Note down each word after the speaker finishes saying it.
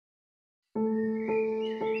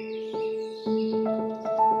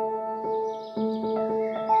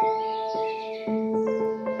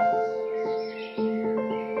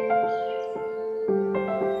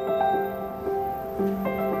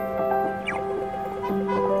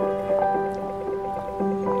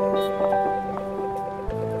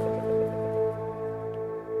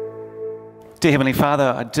Dear Heavenly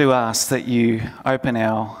Father, I do ask that you open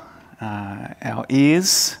our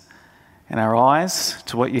ears and our eyes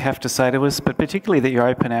to what you have to say to us, but particularly that you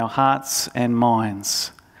open our hearts and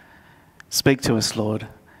minds. Speak to us, Lord,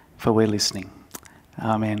 for we're listening.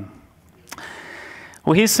 Amen.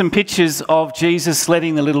 Well, here's some pictures of Jesus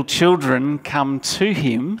letting the little children come to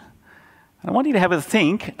him. I want you to have a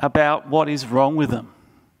think about what is wrong with them.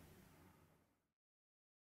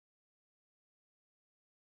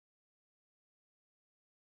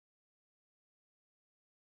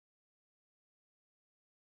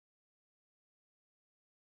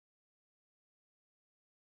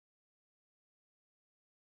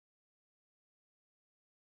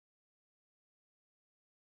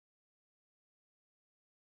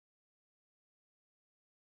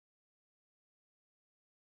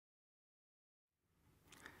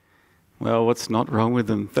 Well, what's not wrong with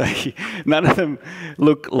them? None of them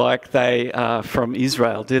look like they are from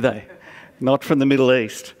Israel, do they? Not from the Middle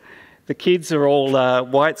East. The kids are all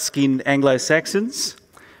white-skinned Anglo-Saxons.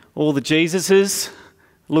 All the Jesuses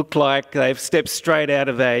look like they've stepped straight out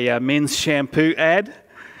of a men's shampoo ad.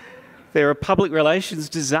 They're a public relations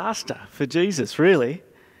disaster for Jesus, really.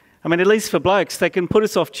 I mean, at least for blokes, they can put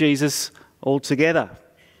us off Jesus altogether.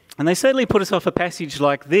 And they certainly put us off a passage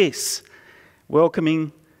like this,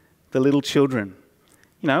 welcoming the little children.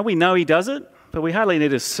 You know, we know he does it, but we hardly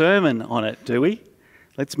need a sermon on it, do we?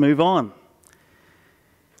 Let's move on.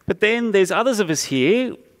 But then there's others of us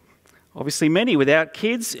here, obviously many without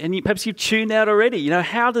kids, and perhaps you've tuned out already. You know,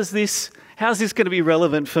 how's this going to be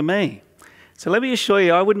relevant for me? So let me assure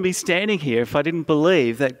you, I wouldn't be standing here if I didn't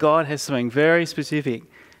believe that God has something very specific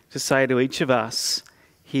to say to each of us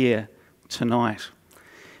here tonight.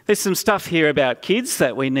 There's some stuff here about kids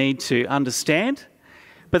that we need to understand.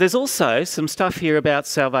 But there's also some stuff here about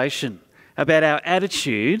salvation, about our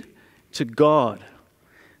attitude to God.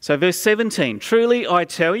 So verse 17, truly I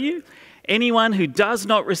tell you, anyone who does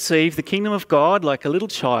not receive the kingdom of God like a little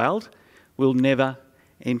child will never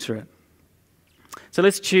enter it. So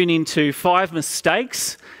let's tune into 5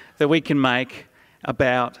 mistakes that we can make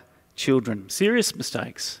about children. Serious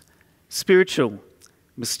mistakes, spiritual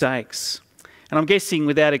mistakes. And I'm guessing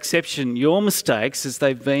without exception, your mistakes as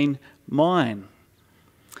they've been mine.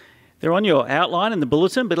 They're on your outline in the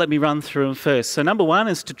bulletin, but let me run through them first. So number 1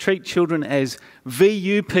 is to treat children as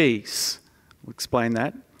VUPs. We'll explain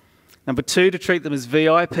that. Number 2, to treat them as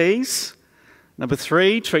VIPs. Number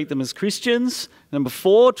 3, treat them as Christians. Number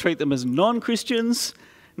 4, treat them as non-Christians.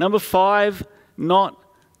 Number 5, not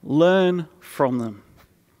learn from them.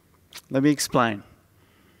 Let me explain.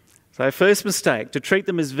 So first mistake, to treat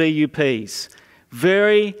them as VUPs.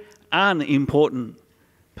 Very unimportant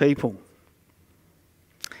people.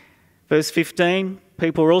 Verse 15,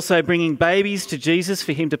 people were also bringing babies to Jesus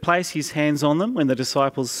for him to place his hands on them. When the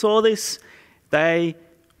disciples saw this, they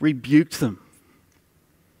rebuked them.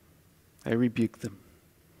 They rebuked them.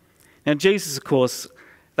 Now Jesus, of course,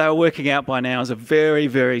 they were working out by now as a very,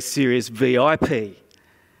 very serious VIP.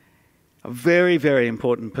 A very, very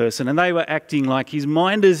important person. And they were acting like his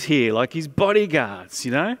minders here, like his bodyguards,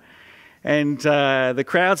 you know. And the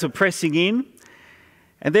crowds were pressing in.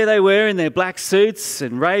 And there they were in their black suits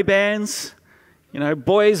and Ray-Bans. You know,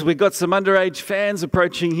 boys, we've got some underage fans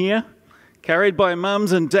approaching here, carried by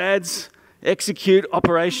mums and dads. Execute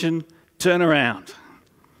Operation Turnaround.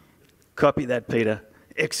 Copy that, Peter.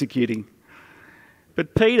 Executing.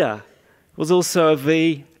 But Peter was also a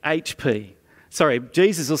VHP. Sorry,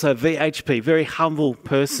 Jesus is also a VHP, very humble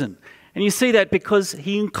person. And you see that because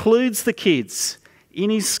he includes the kids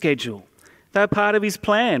in his schedule. They're part of his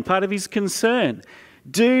plan, part of his concern.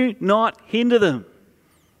 Do not hinder them.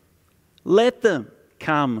 Let them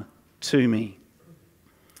come to me.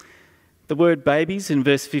 The word babies in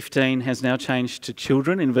verse 15 has now changed to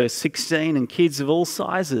children in verse 16, and kids of all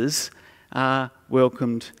sizes are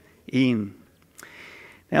welcomed in.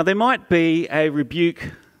 Now there might be a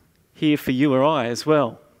rebuke here for you or I as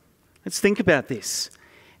well. Let's think about this.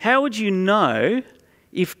 How would you know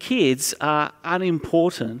if kids are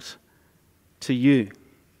unimportant to you?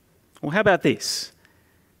 Well, how about this?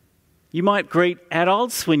 You might greet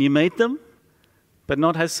adults when you meet them, but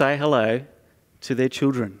not say hello to their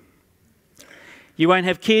children. You won't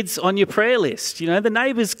have kids on your prayer list, you know, the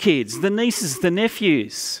neighbours' kids, the nieces, the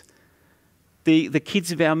nephews, the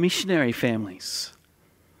kids of our missionary families.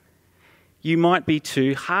 You might be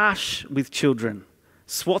too harsh with children,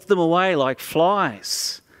 swat them away like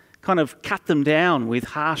flies, kind of cut them down with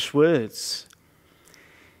harsh words.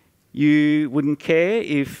 You wouldn't care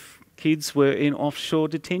if kids were in offshore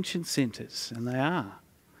detention centres, and they are.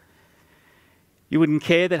 You wouldn't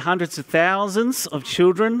care that hundreds of thousands of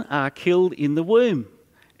children are killed in the womb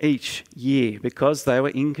each year because they were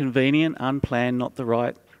inconvenient, unplanned, not the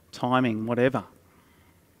right timing, whatever.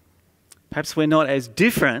 Perhaps we're not as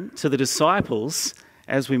different to the disciples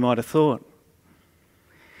as we might have thought.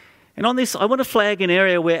 And on this, I want to flag an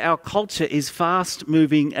area where our culture is fast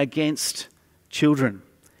moving against children.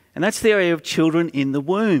 And that's the area of children in the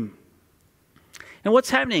womb. And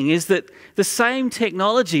what's happening is that the same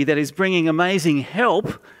technology that is bringing amazing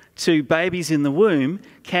help to babies in the womb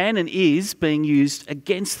can and is being used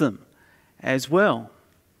against them as well.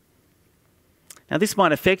 Now, this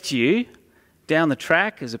might affect you down the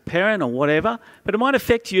track as a parent or whatever, but it might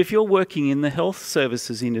affect you if you're working in the health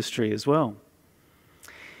services industry as well.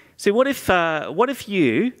 See, what if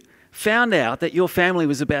you found out that your family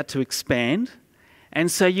was about to expand,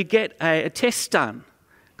 and so you get a test done,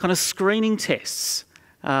 kind of screening tests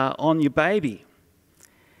on your baby,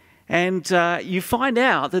 and you find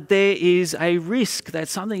out that there is a risk that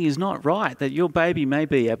something is not right, that your baby may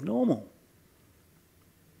be abnormal?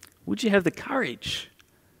 Would you have the courage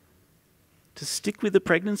to stick with the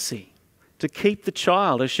pregnancy, to keep the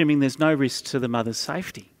child, assuming there's no risk to the mother's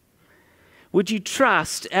safety? Would you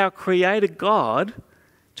trust our Creator God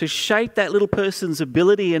to shape that little person's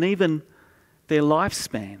ability and even their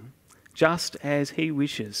lifespan just as He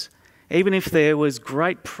wishes, even if there was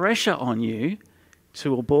great pressure on you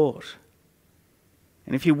to abort?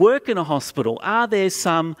 And if you work in a hospital, are there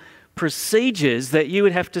some procedures that you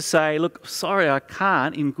would have to say, look, sorry, I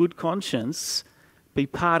can't in good conscience be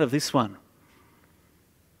part of this one?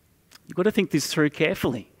 You've got to think this through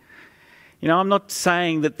carefully. You know, I'm not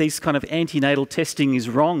saying that this kind of antenatal testing is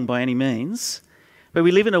wrong by any means, but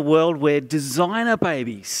we live in a world where designer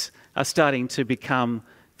babies are starting to become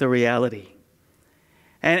the reality.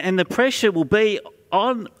 And the pressure will be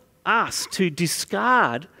on us to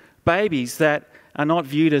discard babies that are not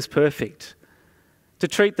viewed as perfect, to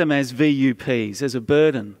treat them as VUPs, as a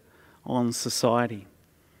burden on society.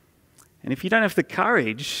 And if you don't have the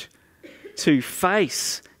courage to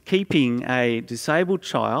face keeping a disabled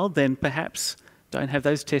child, then perhaps don't have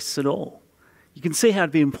those tests at all. You can see how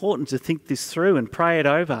it'd be important to think this through and pray it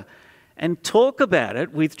over and talk about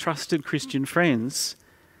it with trusted Christian friends.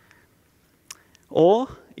 Or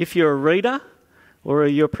if you're a reader or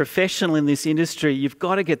you're a professional in this industry, you've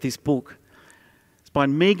got to get this book. It's by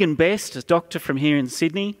Megan Best, a doctor from here in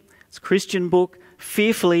Sydney. It's a Christian book,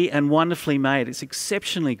 fearfully and wonderfully made. It's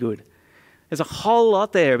exceptionally good. There's a whole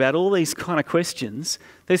lot there about all these kind of questions.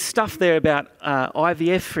 There's stuff there about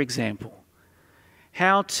IVF, for example.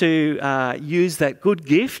 How to use that good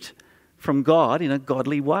gift from God in a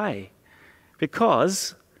godly way.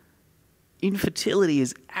 Because infertility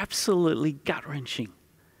is absolutely gut-wrenching.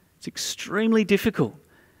 It's extremely difficult.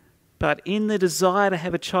 But in the desire to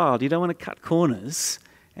have a child, you don't want to cut corners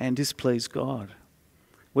and displease God.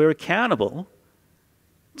 We're accountable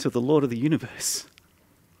to the Lord of the universe.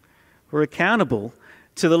 We're accountable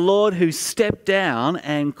to the Lord who stepped down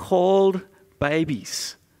and called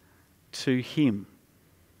babies to Him.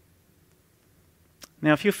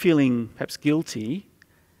 Now, if you're feeling perhaps guilty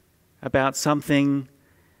about something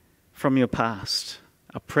from your past,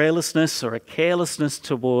 a prayerlessness or a carelessness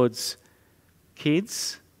towards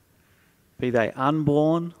kids, be they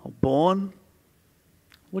unborn or born,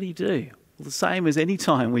 what do you do? Well, the same as any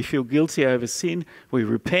time we feel guilty over sin, we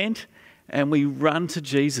repent and we run to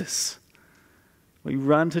Jesus. We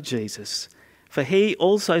run to Jesus. For He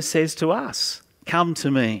also says to us, come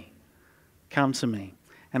to me,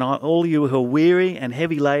 and all you who are weary and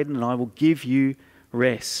heavy laden, and I will give you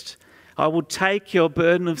rest. I will take your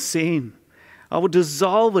burden of sin. I will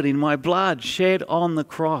dissolve it in my blood shed on the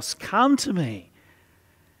cross. Come to me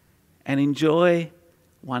and enjoy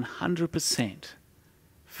 100%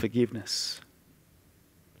 forgiveness.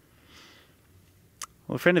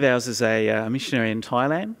 Well, a friend of ours is a missionary in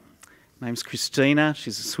Thailand. Her name's Christina.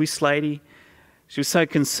 She's a Swiss lady. She was so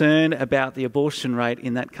concerned about the abortion rate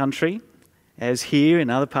in that country, as here in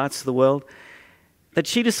other parts of the world, that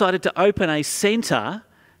she decided to open a centre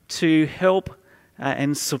to help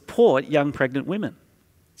and support young pregnant women.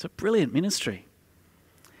 It's a brilliant ministry.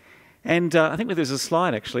 And I think there's a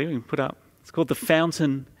slide actually we can put up. It's called the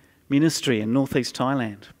Fountain Ministry in northeast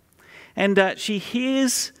Thailand. And she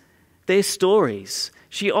hears their stories.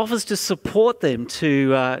 She offers to support them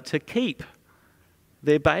to keep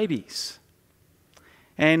their babies.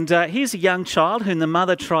 And here's a young child whom the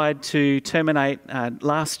mother tried to terminate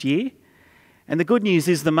last year. And the good news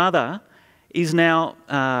is the mother is now,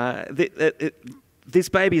 this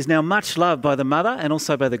baby is now much loved by the mother and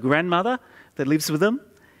also by the grandmother that lives with them.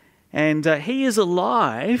 And he is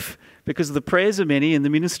alive because of the prayers of many and the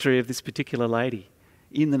ministry of this particular lady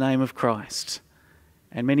in the name of Christ.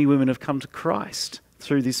 And many women have come to Christ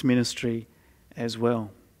through this ministry as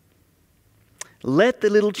well. Let the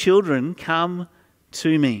little children come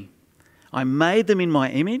to me. I made them in my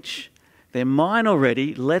image. They're mine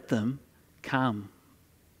already. Let them come.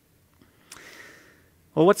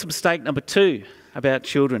 Well, what's mistake number 2 about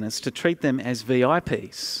children? It's to treat them as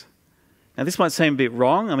VIPs. Now, this might seem a bit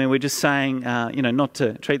wrong. I mean, we're just saying, not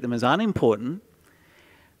to treat them as unimportant.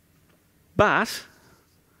 But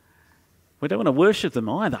we don't want to worship them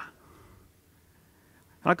either.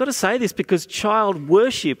 And I've got to say this because child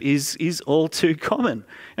worship is all too common.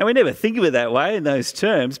 And we never think of it that way in those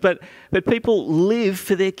terms, but people live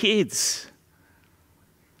for their kids,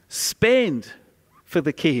 spend for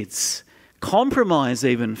the kids, compromise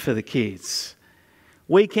even for the kids.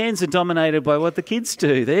 Weekends are dominated by what the kids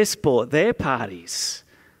do, their sport, their parties,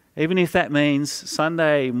 even if that means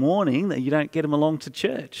Sunday morning that you don't get them along to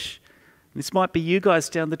church. This might be you guys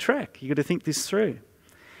down the track. You've got to think this through.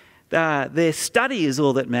 Their study is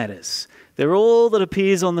all that matters. They're all that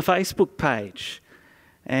appears on the Facebook page.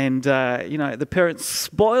 And, the parents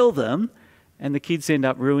spoil them and the kids end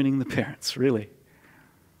up ruining the parents, really.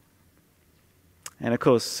 And, of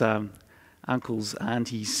course, uncles,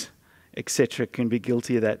 aunties, etc. can be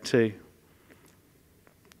guilty of that too.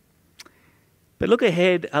 But look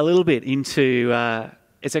ahead a little bit into,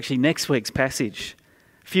 it's actually next week's passage.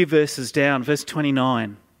 A few verses down, verse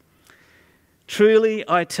 29. Truly,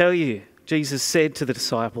 I tell you, Jesus said to the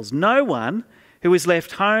disciples, no one who has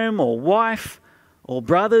left home or wife or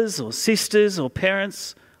brothers or sisters or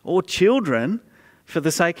parents or children for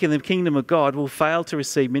the sake of the kingdom of God will fail to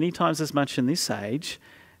receive many times as much in this age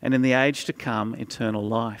and in the age to come eternal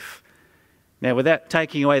life. Now, without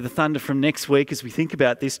taking away the thunder from next week as we think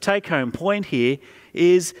about this, take-home point here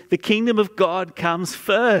is the kingdom of God comes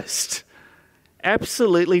first.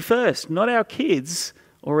 Absolutely first. Not our kids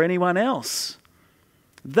or anyone else.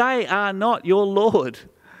 They are not your Lord.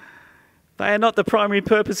 They are not the primary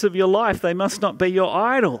purpose of your life. They must not be your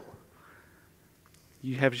idol.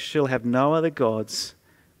 You shall have no other gods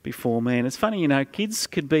before me. And it's funny, kids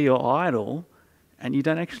could be your idol and you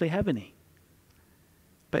don't actually have any.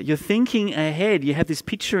 But you're thinking ahead. You have this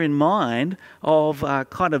picture in mind of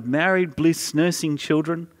kind of married bliss nursing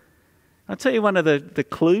children. I'll tell you one of the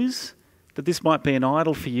clues that this might be an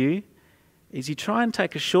idol for you is you try and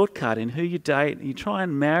take a shortcut in who you date. You try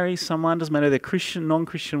and marry someone, doesn't matter if they're Christian,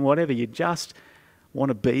 non-Christian, whatever. You just want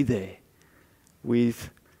to be there with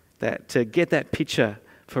that, to get that picture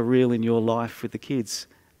for real in your life with the kids.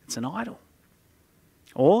 It's an idol.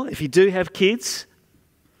 Or if you do have kids,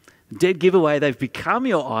 dead giveaway, they've become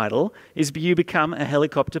your idol, is you become a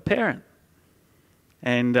helicopter parent.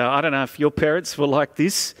 And I don't know if your parents were like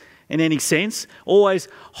this in any sense, always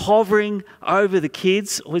hovering over the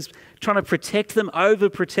kids, always trying to protect them,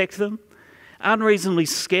 overprotect them, unreasonably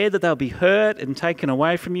scared that they'll be hurt and taken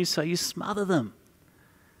away from you, so you smother them.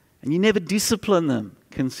 And you never discipline them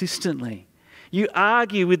consistently. You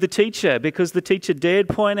argue with the teacher because the teacher dared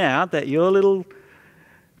point out that your little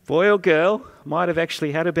boy or girl might have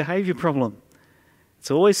actually had a behaviour problem. It's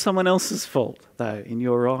always someone else's fault, though, in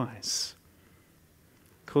your eyes.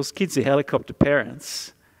 Of course, kids are helicopter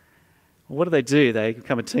parents. Well, what do? They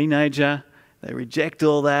become a teenager, they reject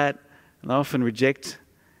all that, and they often reject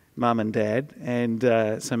mum and dad, and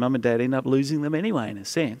so mum and dad end up losing them anyway, in a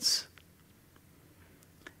sense.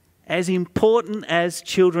 As important as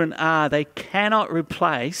children are, they cannot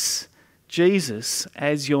replace Jesus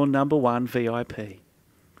as your number one VIP.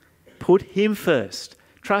 Put him first.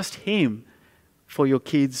 Trust him for your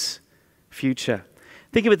kids' future.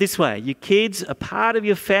 Think of it this way. Your kids are part of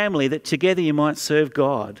your family that together you might serve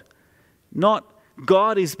God. Not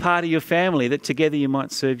God is part of your family that together you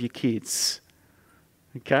might serve your kids.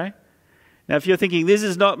 Okay? Now, if you're thinking, this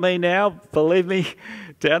is not me now, believe me,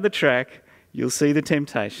 down the track, you'll see the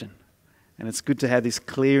temptation. And it's good to have this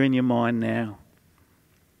clear in your mind now.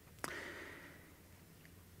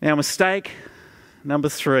 Now, mistake number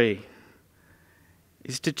 3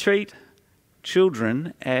 is to treat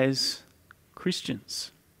children as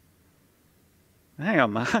Christians. Hang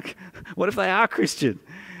on, Mark. What if they are Christian?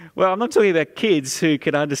 Well, I'm not talking about kids who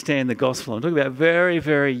can understand the gospel. I'm talking about very,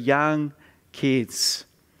 very young kids.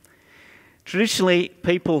 Traditionally,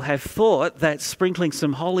 people have thought that sprinkling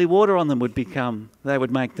some holy water on them would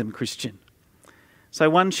make them Christian. So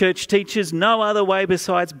one church teaches no other way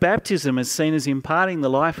besides baptism is seen as imparting the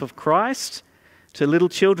life of Christ to little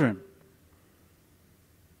children.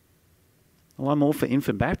 Well, I'm all for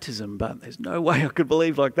infant baptism, but there's no way I could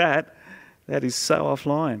believe like that. That is so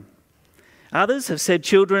offline. Others have said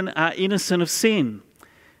children are innocent of sin,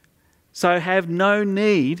 so have no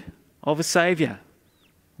need of a saviour.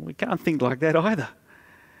 We can't think like that either.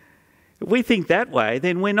 If we think that way,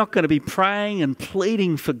 then we're not going to be praying and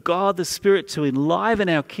pleading for God the Spirit to enliven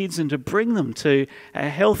our kids and to bring them to a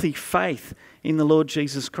healthy faith in the Lord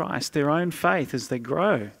Jesus Christ, their own faith as they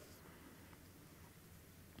grow.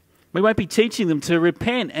 We won't be teaching them to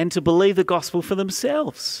repent and to believe the gospel for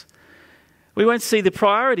themselves. We won't see the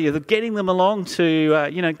priority of getting them along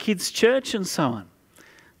to, kids' church and so on.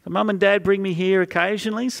 So Mum and Dad bring me here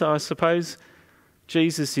occasionally, so I suppose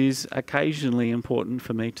Jesus is occasionally important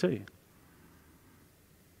for me too.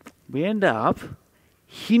 We end up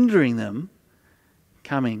hindering them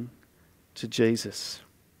coming to Jesus.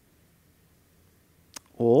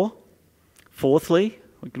 Or, fourthly,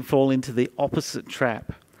 we can fall into the opposite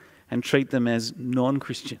trap and treat them as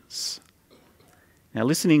non-Christians. Now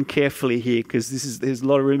listen in carefully here, because there's a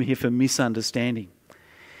lot of room here for misunderstanding.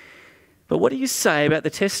 But what do you say about the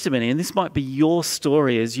testimony? And this might be your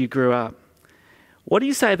story as you grew up. What do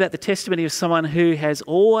you say about the testimony of someone who has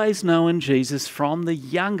always known Jesus from the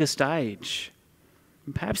youngest age?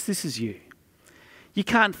 And perhaps this is you. You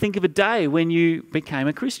can't think of a day when you became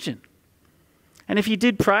a Christian. And if you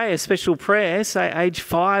did pray a special prayer, say age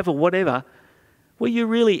 5 or whatever, were you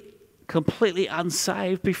really completely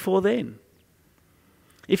unsaved before then?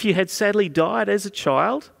 If you had sadly died as a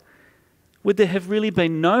child, would there have really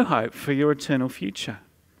been no hope for your eternal future?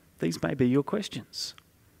 These may be your questions.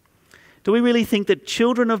 Do we really think that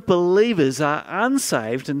children of believers are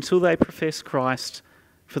unsaved until they profess Christ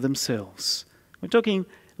for themselves? We're talking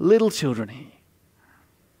little children here.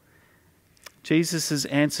 Jesus'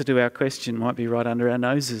 answer to our question might be right under our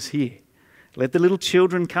noses here. Let the little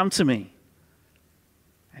children come to me,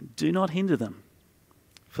 and do not hinder them,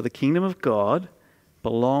 for the kingdom of God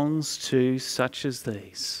belongs to such as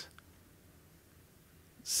these.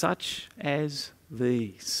 Such as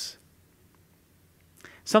these.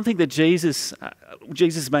 Something that Jesus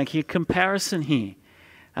making a comparison here.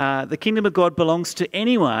 The kingdom of God belongs to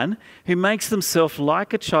anyone who makes themselves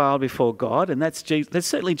like a child before God, and that's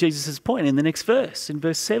certainly Jesus' point in the next verse, in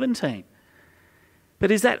verse 17. But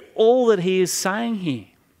is that all that he is saying here?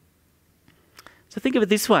 So think of it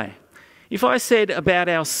this way. If I said about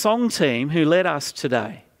our song team who led us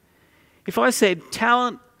today, if I said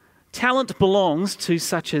talent belongs to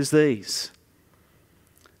such as these.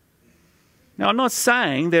 Now, I'm not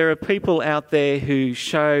saying there are people out there who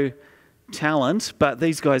show talent, but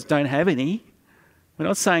these guys don't have any. We're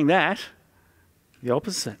not saying that. The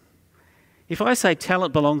opposite. If I say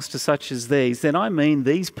talent belongs to such as these, then I mean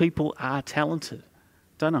these people are talented,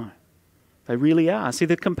 don't I? They really are. See,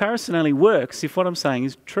 the comparison only works if what I'm saying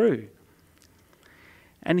is true.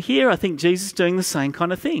 And here I think Jesus is doing the same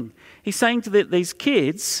kind of thing. He's saying that these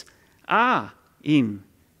kids are in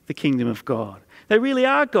the kingdom of God. They really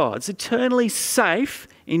are God's, eternally safe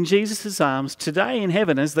in Jesus' arms today in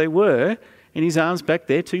heaven as they were in his arms back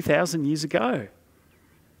there 2,000 years ago.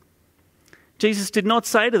 Jesus did not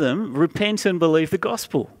say to them, repent and believe the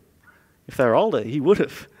gospel. If they were older, he would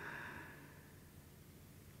have.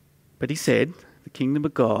 But he said, the kingdom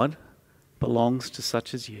of God belongs to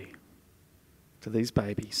such as you, to these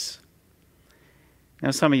babies.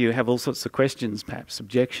 Now, some of you have all sorts of questions, perhaps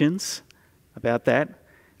objections about that.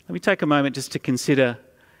 Let me take a moment just to consider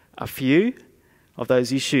a few of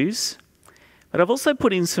those issues. But I've also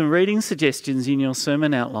put in some reading suggestions in your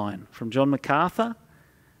sermon outline from John MacArthur,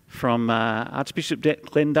 from Archbishop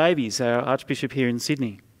Glenn Davies, our Archbishop here in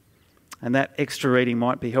Sydney. And that extra reading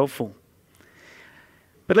might be helpful.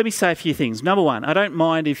 But let me say a few things. Number one, I don't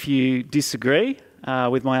mind if you disagree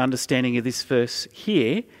with my understanding of this verse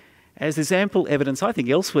here, as there's ample evidence, I think,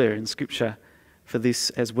 elsewhere in Scripture for this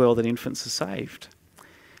as well, that infants are saved.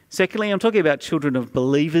 Secondly, I'm talking about children of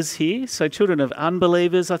believers here. So children of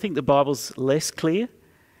unbelievers, I think the Bible's less clear.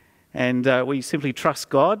 And we simply trust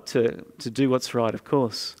God to do what's right, of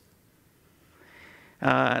course.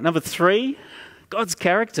 Number three, God's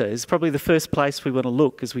character is probably the first place we want to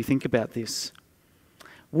look as we think about this.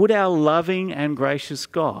 Would our loving and gracious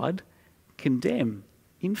God condemn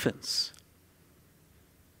infants?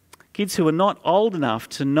 Kids who are not old enough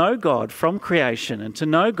to know God from creation and to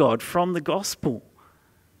know God from the gospel.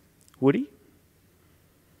 Would he?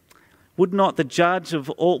 Will not the judge of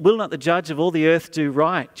all the earth do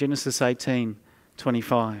right? Genesis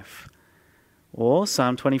 18:25. Or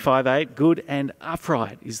Psalm 25:8, good and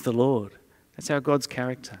upright is the Lord. That's our God's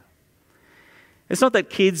character. It's not that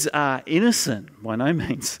kids are innocent, by no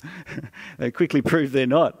means. They quickly prove they're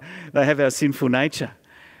not. They have our sinful nature.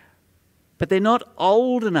 But they're not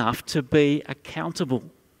old enough to be accountable.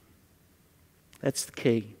 That's the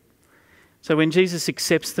key. So when Jesus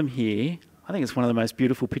accepts them here, I think it's one of the most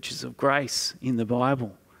beautiful pictures of grace in the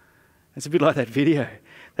Bible. It's a bit like that video,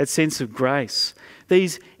 that sense of grace.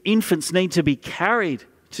 These infants need to be carried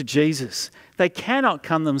to Jesus. They cannot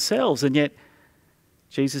come themselves, and yet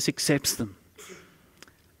Jesus accepts them.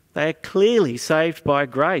 They are clearly saved by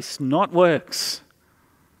grace, not works.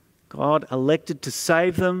 God elected to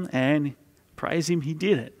save them, and praise him, he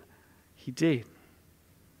did it. He did.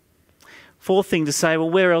 Fourth thing to say, well,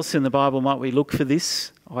 where else in the Bible might we look for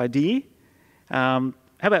this idea? How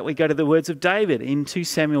about we go to the words of David in 2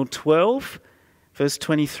 Samuel 12, verse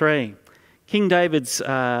 23. King David's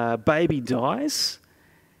baby dies,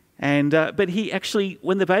 but he actually,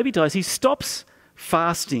 when the baby dies, he stops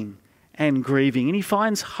fasting and grieving, and he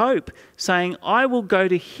finds hope, saying, I will go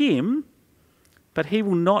to him, but he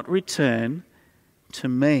will not return to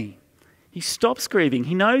me. He stops grieving.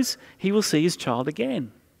 He knows he will see his child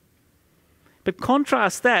again. But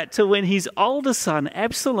contrast that to when his older son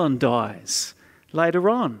Absalom dies later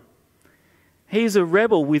on. He is a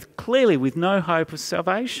rebel clearly with no hope of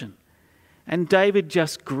salvation. And David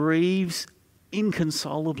just grieves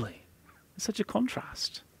inconsolably. It's such a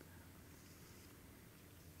contrast.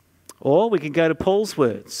 Or we can go to Paul's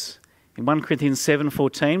words in 1 Corinthians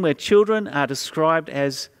 7:14, where children are described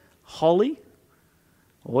as holy,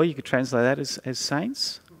 or you could translate that as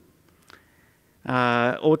saints.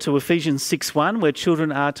 Or to Ephesians 6:1, where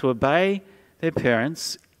children are to obey their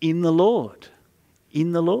parents in the Lord.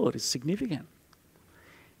 In the Lord is significant.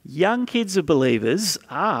 Young kids of believers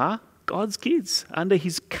are God's kids under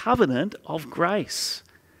his covenant of grace.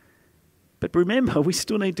 But remember, we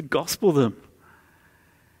still need to gospel them.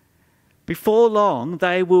 Before long,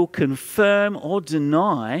 they will confirm or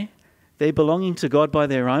deny their belonging to God by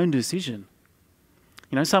their own decision.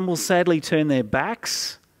 You know, some will sadly turn their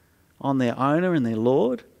backs on their owner and their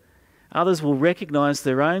Lord. Others will recognise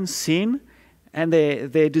their own sin and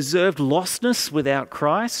their deserved lostness without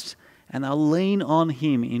Christ, and they'll lean on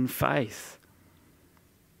him in faith.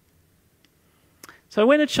 So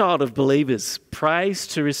when a child of believers prays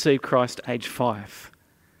to receive Christ age 5,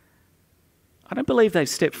 I don't believe they've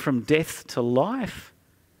stepped from death to life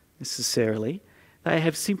necessarily. They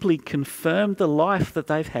have simply confirmed the life that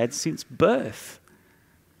they've had since birth.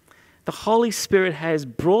 The Holy Spirit has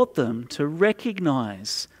brought them to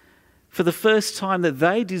recognise for the first time that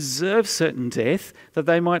they deserve certain death, that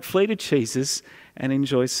they might flee to Jesus and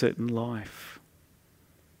enjoy certain life.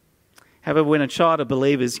 However, when a child of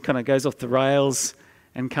believers kind of goes off the rails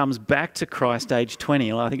and comes back to Christ age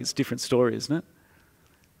 20, well, I think it's a different story, isn't it?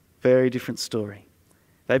 Very different story.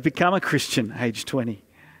 They become a Christian age 20.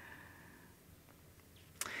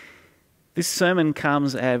 This sermon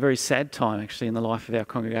comes at a very sad time, actually, in the life of our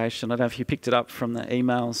congregation. I don't know if you picked it up from the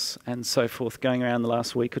emails and so forth going around the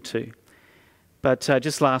last week or two. But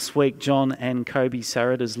just last week, John and Kobe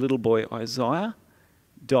Sarada's little boy, Isaiah,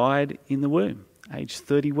 died in the womb, aged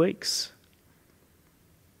 30 weeks.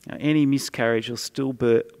 Now, any miscarriage or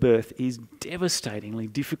stillbirth is devastatingly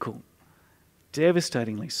difficult.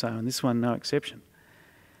 Devastatingly so, and this one no exception.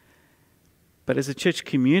 But as a church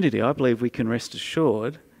community, I believe we can rest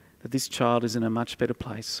assured that this child is in a much better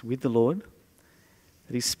place with the Lord,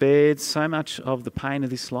 that he's spared so much of the pain of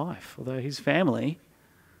this life, although his family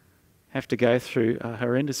have to go through a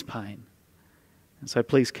horrendous pain. And so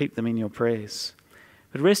please keep them in your prayers.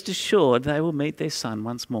 But rest assured they will meet their son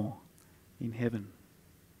once more in heaven.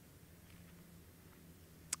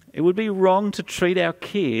 It would be wrong to treat our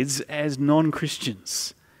kids as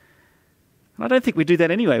non-Christians. And I don't think we do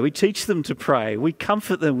that anyway. We teach them to pray. We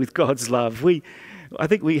comfort them with God's love. I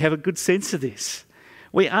think we have a good sense of this.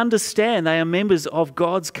 We understand they are members of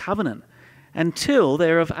God's covenant until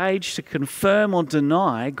they're of age to confirm or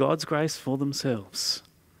deny God's grace for themselves.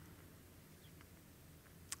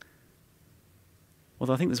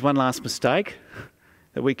 Well, I think there's one last mistake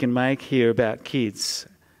that we can make here about kids,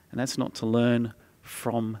 and that's not to learn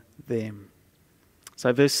from them.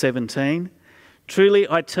 So verse 17, truly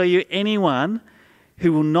I tell you, anyone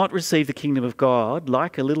who will not receive the kingdom of God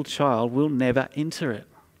like a little child will never enter it.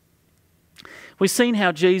 We've seen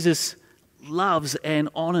how Jesus loves and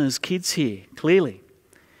honours kids here, clearly.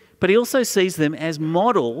 But he also sees them as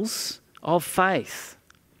models of faith.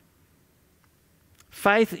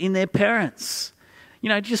 Faith in their parents. You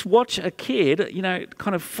know, just watch a kid,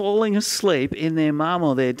 kind of falling asleep in their mum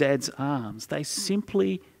or their dad's arms. They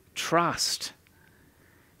simply trust.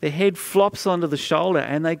 Their head flops onto the shoulder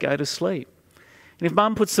and they go to sleep. And if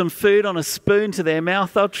mum puts some food on a spoon to their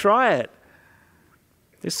mouth, they'll try it.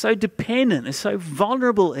 They're so dependent. They're so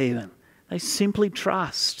vulnerable even. They simply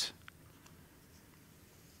trust.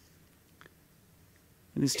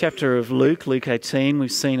 In this chapter of Luke 18,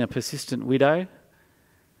 we've seen a persistent widow.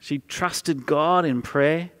 She trusted God in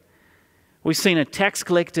prayer. We've seen a tax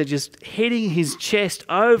collector just hitting his chest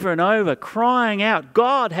over and over, crying out,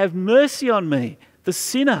 God, have mercy on me, the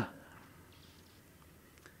sinner.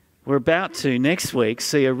 We're about to, next week,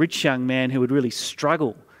 see a rich young man who would really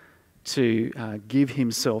struggle to give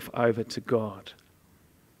himself over to God.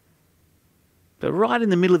 But right in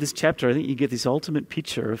the middle of this chapter, I think you get this ultimate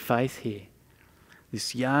picture of faith here.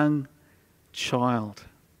 This young child.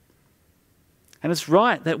 And it's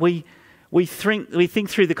right that we think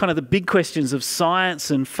through the kind of the big questions of science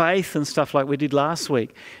and faith and stuff like we did last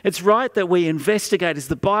week. It's right that we investigate, is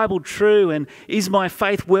the Bible true, and is my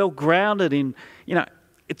faith well grounded in,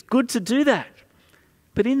 it's good to do that.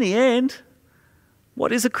 But in the end,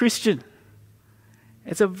 what is a Christian?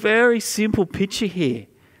 It's a very simple picture here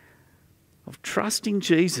of trusting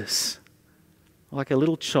Jesus like a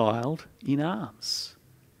little child in arms.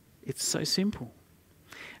 It's so simple.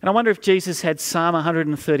 And I wonder if Jesus had Psalm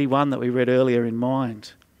 131 that we read earlier in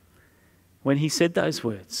mind when he said those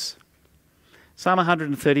words. Psalm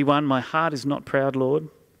 131, my heart is not proud, Lord.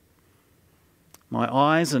 My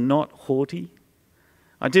eyes are not haughty.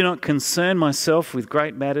 I do not concern myself with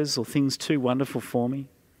great matters or things too wonderful for me,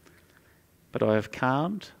 but I have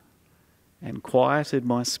calmed and quieted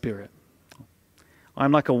my spirit. I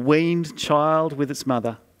am like a weaned child with its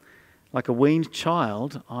mother. Like a weaned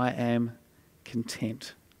child, I am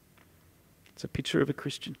content. It's a picture of a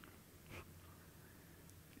Christian.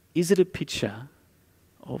 Is it a picture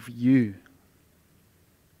of you?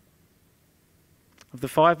 Of the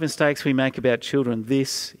 5 mistakes we make about children,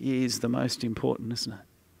 this is the most important, isn't it?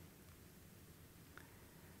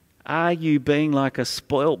 Are you being like a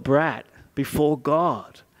spoilt brat before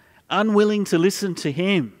God, unwilling to listen to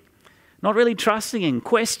him, not really trusting him,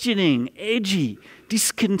 questioning, edgy,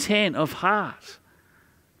 discontent of heart?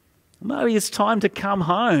 Maybe it's time to come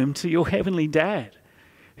home to your heavenly dad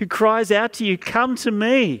who cries out to you, come to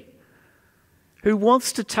me, who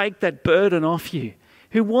wants to take that burden off you,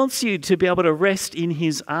 who wants you to be able to rest in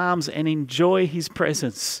his arms and enjoy his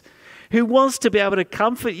presence, who wants to be able to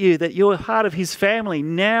comfort you that you're part of his family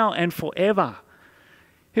now and forever,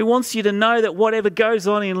 who wants you to know that whatever goes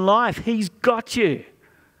on in life, he's got you.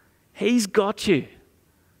 He's got you.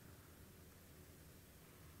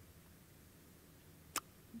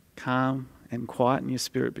 Calm and quieten your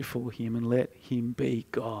spirit before him and let him be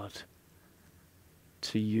God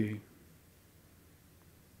to you.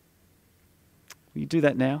 Will you do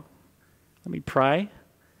that now? Let me pray.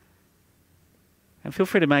 And feel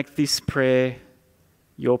free to make this prayer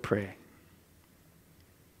your prayer.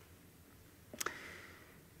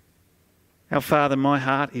 Our Father, my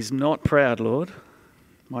heart is not proud, Lord.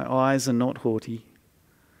 My eyes are not haughty.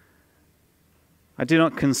 I do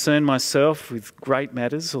not concern myself with great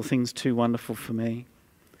matters or things too wonderful for me,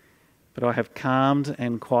 but I have calmed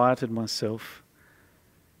and quieted myself.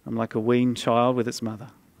 I'm like a weaned child with its mother.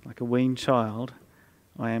 Like a weaned child,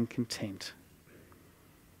 I am content.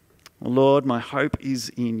 Lord, my hope is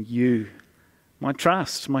in you, my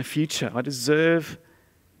trust, my future. I deserve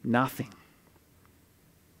nothing.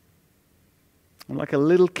 I'm like a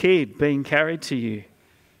little kid being carried to you.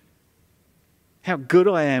 How good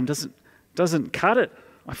I am doesn't cut it.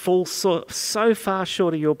 I fall so far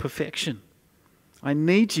short of your perfection. I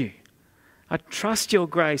need you. I trust your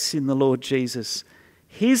grace in the Lord Jesus.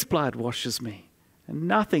 His blood washes me and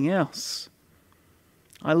nothing else.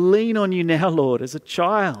 I lean on you now, Lord, as a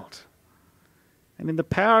child. And in the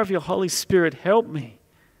power of your Holy Spirit, help me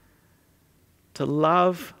to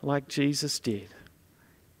love like Jesus did,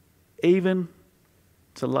 even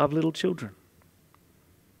to love little children.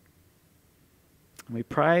 And we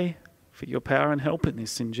pray for your power and help in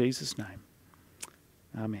this in Jesus' name.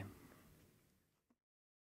 Amen.